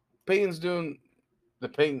 Peyton's doing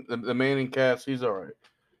the Manning cast. He's all right.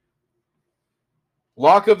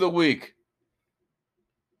 Lock of the week.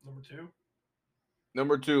 Number 2?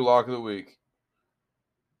 Number 2, lock of the week.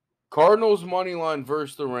 Cardinals money line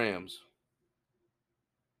versus the Rams.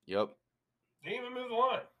 Yep. Didn't even move the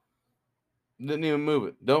line. Didn't even move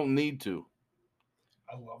it. Don't need to.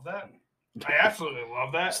 I love that. I absolutely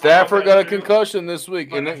love that. Stafford got a concussion this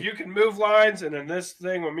week. But if you can move lines, and in this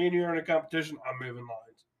thing, when me and you are in a competition, I'm moving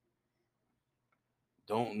lines.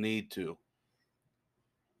 Don't need to.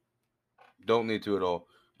 Don't need to at all.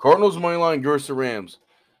 Cardinals money line versus the Rams.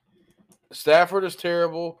 Stafford is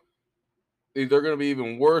terrible. They're going to be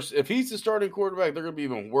even worse. If he's the starting quarterback, they're going to be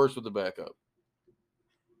even worse with the backup.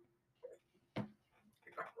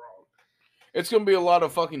 It's going to be a lot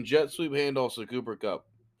of fucking jet sweep handoffs to Cooper Kupp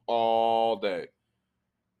all day.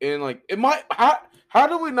 And like it might how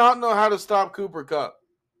do we not know how to stop Cooper Kupp?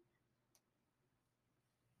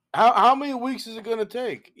 How many weeks is it going to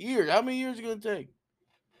take? Years. How many years is it going to take?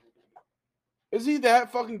 Is he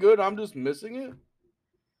that fucking good? I'm just missing it.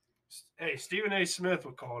 Hey, Stephen A. Smith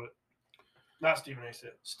would call it. Not Stephen A.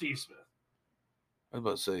 Smith. Steve Smith. I was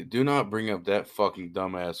about to say, do not bring up that fucking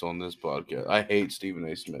dumbass on this podcast. I hate Stephen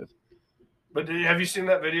A. Smith. But have you seen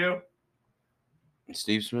that video?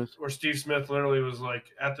 Steve Smith? Where Steve Smith literally was like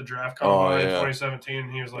at the draft combine in 2017,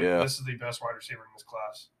 and he was like, this is the best wide receiver in this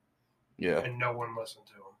class. Yeah. And no one listened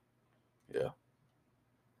to him. Yeah.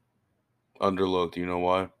 Underlooked. You know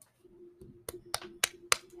why?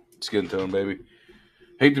 Skin tone, baby.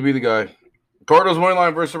 Hate to be the guy. Cardinals money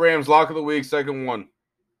line versus the Rams. Lock of the week. Second one.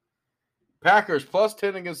 Packers plus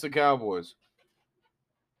 10 against the Cowboys.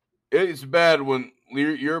 It's bad when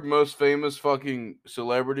your most famous fucking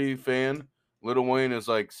celebrity fan, Lil Wayne, is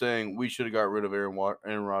like saying we should have got rid of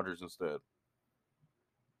Aaron Rodgers instead.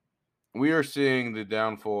 We are seeing the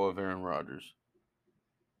downfall of Aaron Rodgers.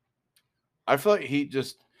 I feel like he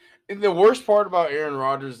just. And the worst part about Aaron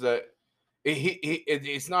Rodgers is that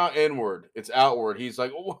it's not inward, it's outward. He's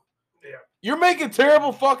like, oh, yeah, you're making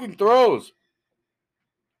terrible fucking throws.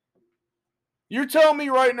 You're telling me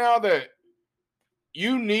right now that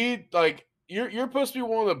you need, like, you're supposed to be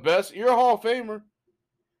one of the best. You're a Hall of Famer.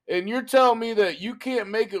 And you're telling me that you can't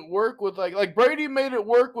make it work with, like Brady made it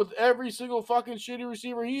work with every single fucking shitty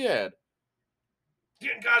receiver he had.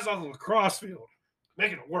 Getting guys on the lacrosse field.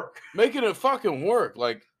 Making it work. Making it fucking work.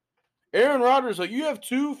 Like, Aaron Rodgers, like, you have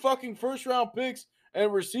 2 fucking first-round picks and a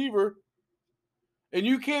receiver, and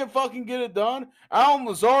you can't fucking get it done? Allen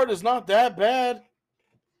Lazard is not that bad.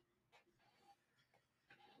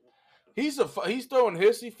 He's throwing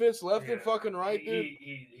hissy fits left and fucking right, dude.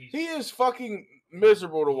 He is fucking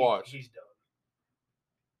miserable to watch. He's done.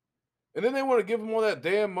 And then they want to give him all that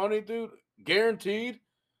damn money, dude. Guaranteed.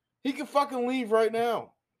 He can fucking leave right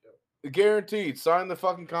now. Guaranteed. Sign the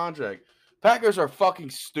fucking contract. Packers are fucking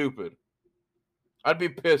stupid. I'd be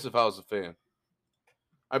pissed if I was a fan.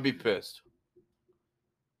 I'd be pissed.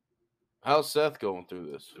 How's Seth going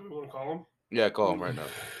through this? Do we want to call him? Yeah, call him right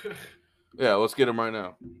now. Yeah, let's get him right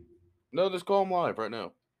now. No, just call him live right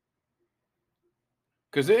now.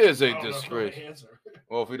 Because it is a disgrace.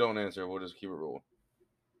 Well, if we don't answer, we'll just keep it rolling.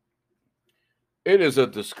 It is a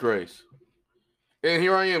disgrace. And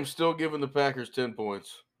here I am still giving the Packers 10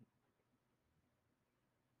 points.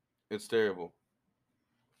 It's terrible.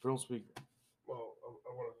 Don't speak. Well,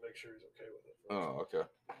 I want to make sure he's okay with it. Oh, okay.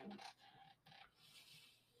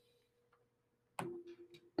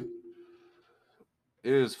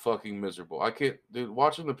 It is fucking miserable. I can't, dude,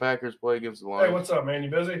 watching the Packers play against the Lions. Hey, what's up, man? You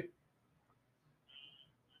busy?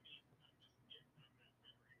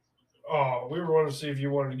 Oh, we were wanting to see if you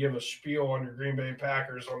wanted to give a spiel on your Green Bay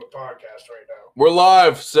Packers on the podcast right now. We're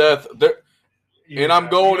live, Seth. And I'm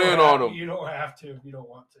going in on them. You don't have to. You don't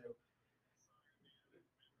want to.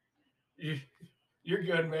 You're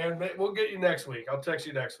good, man. We'll get you next week. I'll text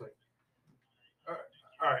you next week. All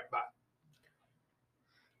right, bye.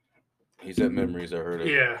 He's at Memories, I heard it.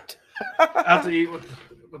 Yeah. Out to eat with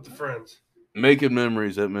the friends. Making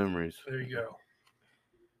memories at Memories. There you go.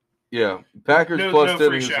 Yeah. Packers plus 10. No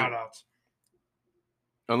free shout-outs.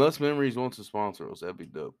 Unless Memories wants to sponsor us, that'd be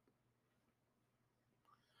dope.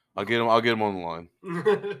 I'll get him on the line.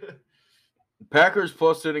 Packers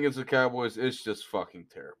plus 10 against the Cowboys. It's just fucking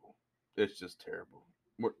terrible. It's just terrible.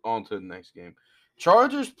 We're on to the next game.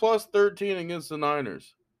 Chargers plus 13 against the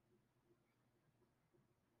Niners.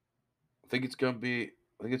 I think it's gonna be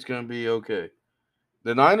okay.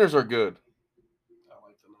 The Niners are good. I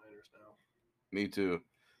like the Niners now. Me too.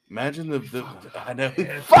 Imagine we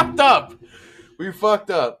fucked up. We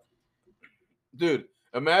fucked up. Dude,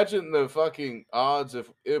 imagine the fucking odds if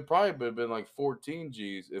it probably would have been like 14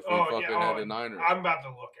 G's if we had the Niners. I'm about to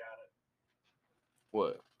look at it.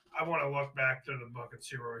 What? I want to look back to the book and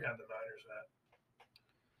see where we had the Niners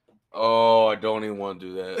at. Oh, I don't even want to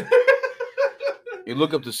do that. You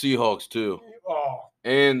look up the Seahawks too. Oh,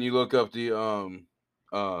 And you look up the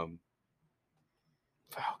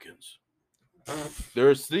Falcons.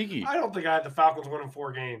 They're sneaky. I don't think I had the Falcons winning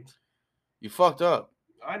 4 games. You fucked up.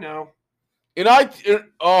 I know. And I'm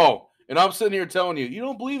sitting here telling you, you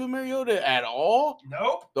don't believe in Mariota at all?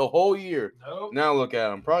 Nope. The whole year. Nope. Now look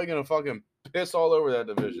at him. Probably gonna fucking piss all over that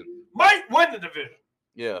division. Might win the division.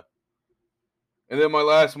 Yeah. And then my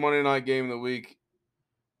last Monday night game of the week,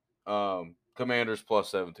 Commanders plus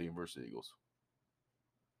 17 versus Eagles.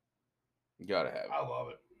 You gotta have it. I love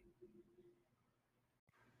it.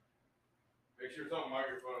 Make sure it's on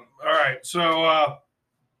microphone. All right, so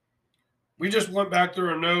we just went back through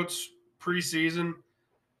our notes preseason.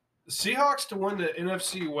 The Seahawks to win the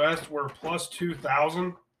NFC West were plus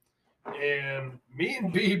 2,000, and me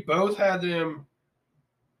and B both had them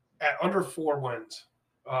at under 4 wins,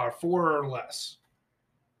 4 or less.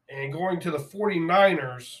 And going to the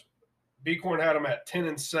 49ers, Bcorn had them at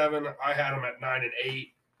 10-7. I had them at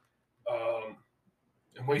 9-8.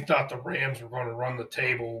 And we thought the Rams were going to run the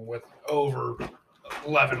table with over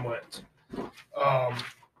 11 wins.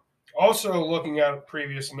 Also, looking at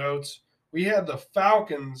previous notes, we had the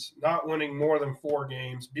Falcons not winning more than 4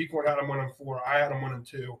 games. Bcorn had them winning 4. I had them winning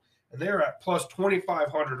 2. And they're at plus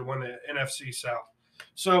 2,500 to win the NFC South.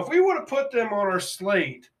 So if we would have put them on our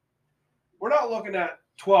slate, we're not looking at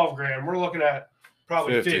 12 grand. We're looking at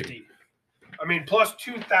probably 50. I mean, plus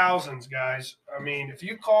 2,000s, guys. I mean, if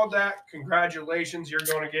you called that, congratulations. You're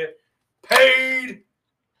going to get paid.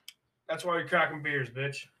 That's why you're cracking beers,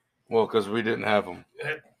 bitch. Well, because we didn't have them.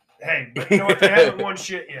 Hey, but you know what? They haven't won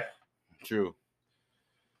shit yet. True.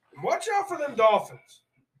 Watch out for them Dolphins.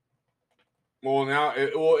 Well, now,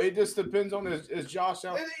 it just depends on is Josh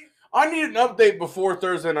out? I need an update before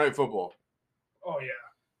Thursday Night Football. Oh, yeah.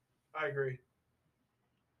 I agree.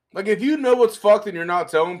 Like, if you know what's fucked and you're not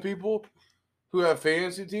telling people who have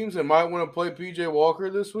fantasy teams that might want to play PJ Walker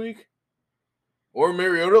this week or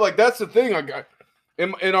Mariota, like, that's the thing. Like,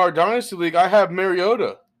 in our Dynasty League, I have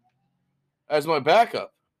Mariota as my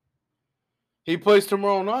backup. He plays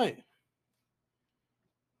tomorrow night.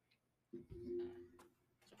 It's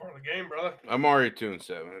part of the game, brother. I'm already 2-7.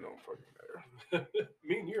 It don't fucking matter.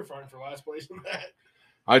 Me and you are fighting for last place in that.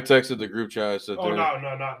 I texted the group chat. I said, no,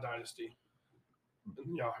 not Dynasty.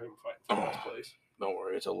 Y'all have him fighting for last place. Don't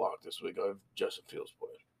worry, it's a lock this week. I have Justin Fields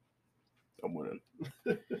playing. I'm winning.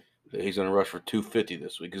 He's gonna rush for 250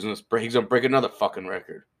 this week. He's gonna break another fucking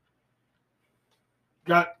record.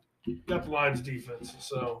 Got the Lions defense,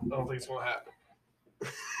 so I don't think it's gonna happen.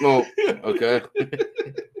 No, okay.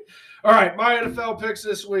 All right, my NFL picks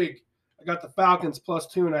this week. I got the Falcons plus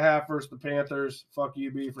 2.5 versus the Panthers. Fuck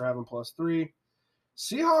you, B, for having plus 3.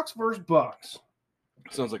 Seahawks versus Bucks.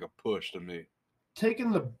 Sounds like a push to me.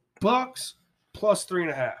 Taking the Bucks plus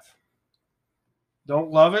 3.5.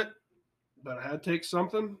 Don't love it, but I had to take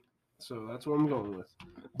something, so that's what I'm going with.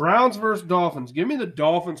 Browns versus Dolphins. Give me the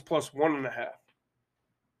Dolphins plus 1.5.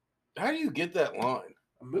 How do you get that line?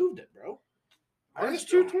 I moved it, bro. Minus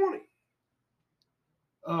 220.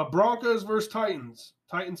 Broncos versus Titans.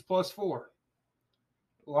 Titans plus 4.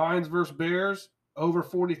 Lions versus Bears. Over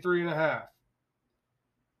 43.5.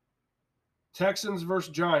 Texans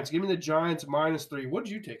versus Giants. Give me the Giants minus 3. What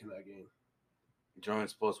did you take in that game?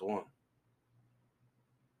 Giants plus 1.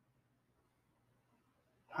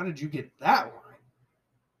 How did you get that line?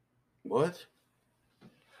 What?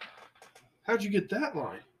 How'd you get that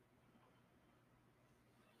line?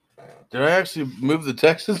 Did I actually move the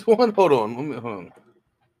Texans one? Hold on.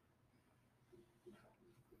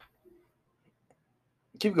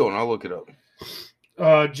 Keep going. I'll look it up.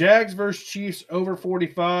 Jags versus Chiefs over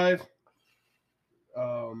 45.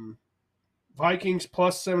 Vikings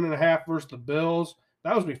plus 7.5 versus the Bills.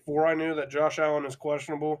 That was before I knew that Josh Allen is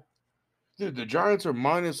questionable. Dude, the Giants are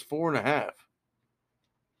minus 4.5.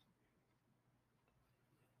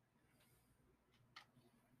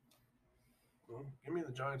 Well, give me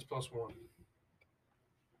the Giants plus 1.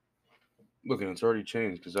 Look, and it's already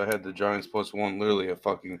changed because I had the Giants plus 1 literally at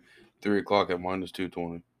fucking 3 o'clock at minus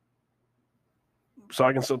 220. So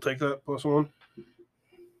I can still take that plus 1?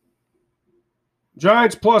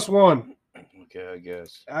 Giants plus 1. Okay, I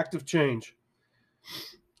guess. Active change.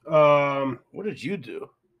 What did you do?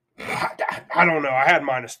 I don't know. I had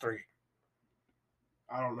minus 3.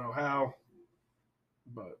 I don't know how,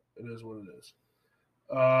 but it is what it is.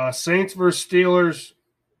 Saints versus Steelers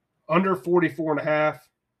under 44.5.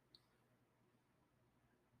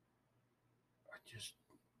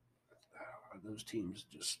 Those teams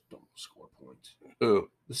just don't score points. Who?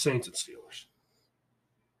 The Saints and Steelers.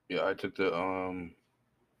 Yeah, I took the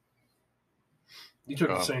You took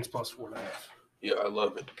the Saints plus 4.5. Yeah, I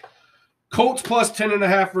love it. Colts plus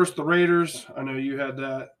 10.5 versus the Raiders. I know you had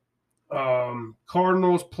that.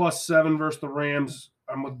 Cardinals plus 7 versus the Rams.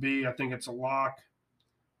 I'm with B. I think it's a lock.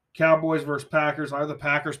 Cowboys versus Packers. I have the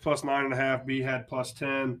Packers plus 9.5. B had plus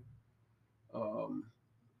 10.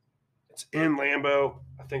 It's in Lambeau.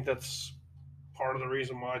 I think that's part of the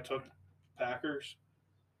reason why I took Packers.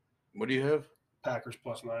 What do you have? Packers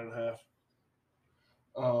plus 9.5.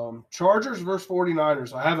 Chargers versus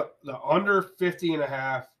 49ers. I have the under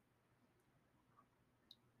 50.5.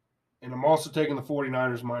 And I'm also taking the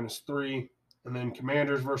 49ers minus 3. And then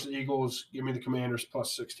Commanders versus Eagles. Give me the Commanders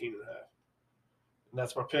plus 16.5. And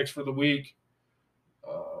that's my picks for the week.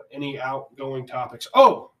 Any outgoing topics?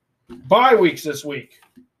 Oh, bye weeks this week.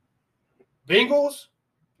 Bengals,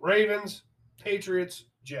 Ravens, Patriots,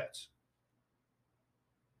 Jets.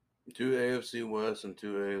 2 AFC West and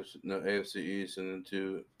 2 AFC East, and then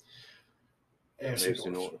 2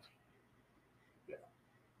 AFC North. Yeah.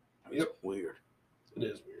 That's weird. It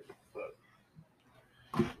is weird. But,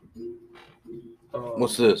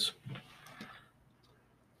 what's this?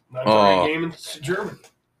 9:30 game in Germany.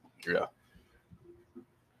 Yeah.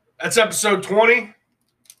 That's episode 20.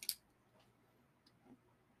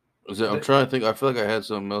 I'm trying to think. I feel like I had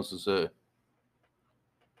something else to say.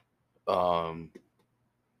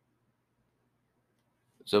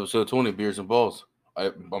 It's episode 20, Beers and Balls.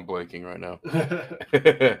 I'm blanking right now.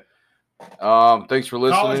 Thanks for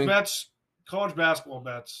listening. College basketball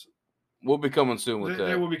bets. We'll be coming soon with that.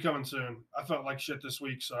 They will be coming soon. I felt like shit this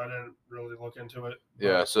week, so I didn't really look into it.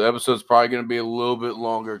 Yeah, so episode's probably going to be a little bit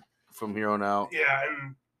longer from here on out. Yeah,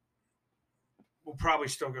 and we'll probably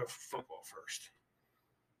still go football first.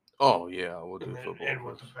 Oh, yeah, we'll do football and first.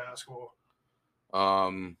 with the basketball.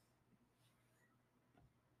 Go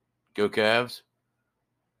Cavs.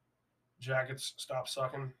 Jackets, stop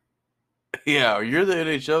sucking. Yeah, you're the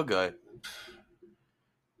NHL guy.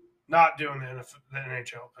 Not doing the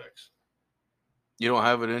NHL picks. You don't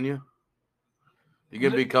have it in you? You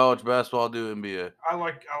can be college basketball, do NBA. I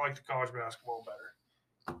like the college basketball better.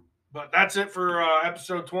 But that's it for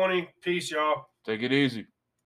episode 20. Peace, y'all. Take it easy.